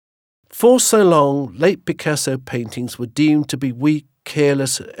For so long, late Picasso paintings were deemed to be weak,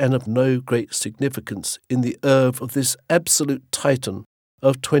 careless, and of no great significance in the oeuvre of this absolute titan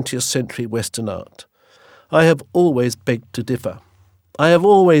of 20th century Western art. I have always begged to differ. I have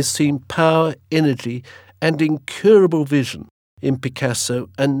always seen power, energy, and incurable vision in Picasso,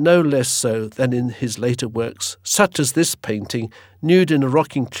 and no less so than in his later works, such as this painting, Nude in a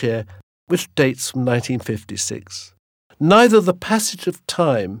Rocking Chair, which dates from 1956. Neither the passage of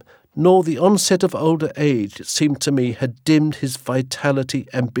time nor the onset of older age, it seemed to me, had dimmed his vitality,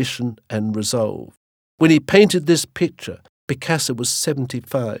 ambition, and resolve. When he painted this picture, Picasso was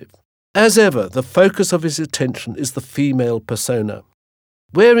 75. As ever, the focus of his attention is the female persona.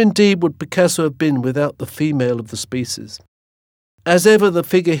 Where indeed would Picasso have been without the female of the species? As ever, the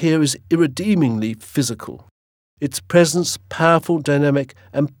figure here is irredeemingly physical, its presence powerful, dynamic,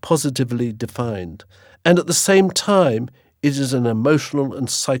 and positively defined, and at the same time it is an emotional and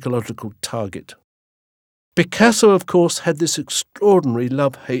psychological target. Picasso, of course, had this extraordinary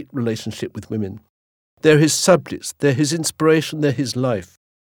love-hate relationship with women. They're his subjects, they're his inspiration, they're his life.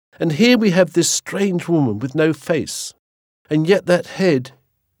 And here we have this strange woman with no face, and yet that head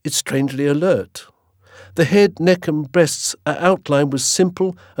is strangely alert. The head, neck and breasts are outlined with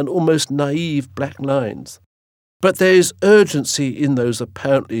simple and almost naive black lines. But there is urgency in those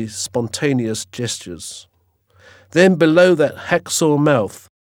apparently spontaneous gestures. Then below that hacksaw mouth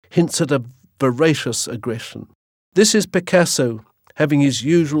hints at a voracious aggression. This is Picasso having his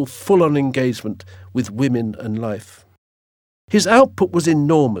usual full-on engagement with women and life. His output was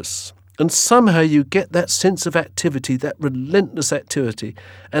enormous, and somehow you get that sense of activity, that relentless activity,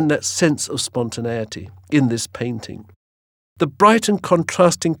 and that sense of spontaneity in this painting. The bright and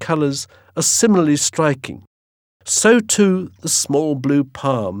contrasting colours are similarly striking. So too the small blue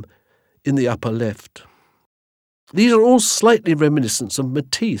palm in the upper left. These are all slightly reminiscent of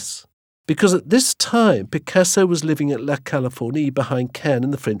Matisse, because at this time Picasso was living at La Californie behind Cannes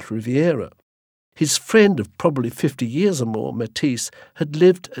in the French Riviera. His friend of probably 50 years or more, Matisse, had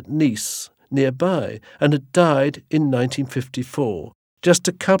lived at Nice, nearby, and had died in 1954, just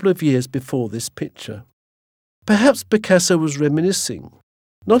a couple of years before this picture. Perhaps Picasso was reminiscing,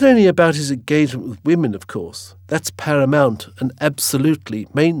 not only about his engagement with women, of course, that's paramount and absolutely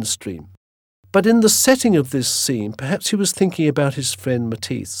mainstream, but in the setting of this scene, perhaps he was thinking about his friend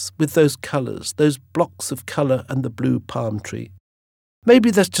Matisse, with those colours, those blocks of colour and the blue palm tree.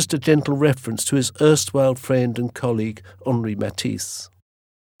 Maybe that's just a gentle reference to his erstwhile friend and colleague, Henri Matisse.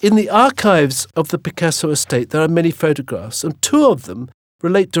 In the archives of the Picasso estate, there are many photographs, and two of them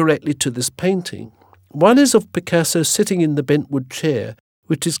relate directly to this painting. One is of Picasso sitting in the bentwood chair,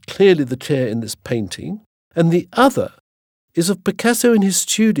 which is clearly the chair in this painting, and the other is of Picasso in his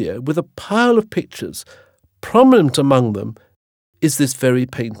studio with a pile of pictures. Prominent among them is this very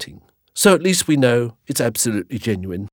painting. So at least we know it's absolutely genuine.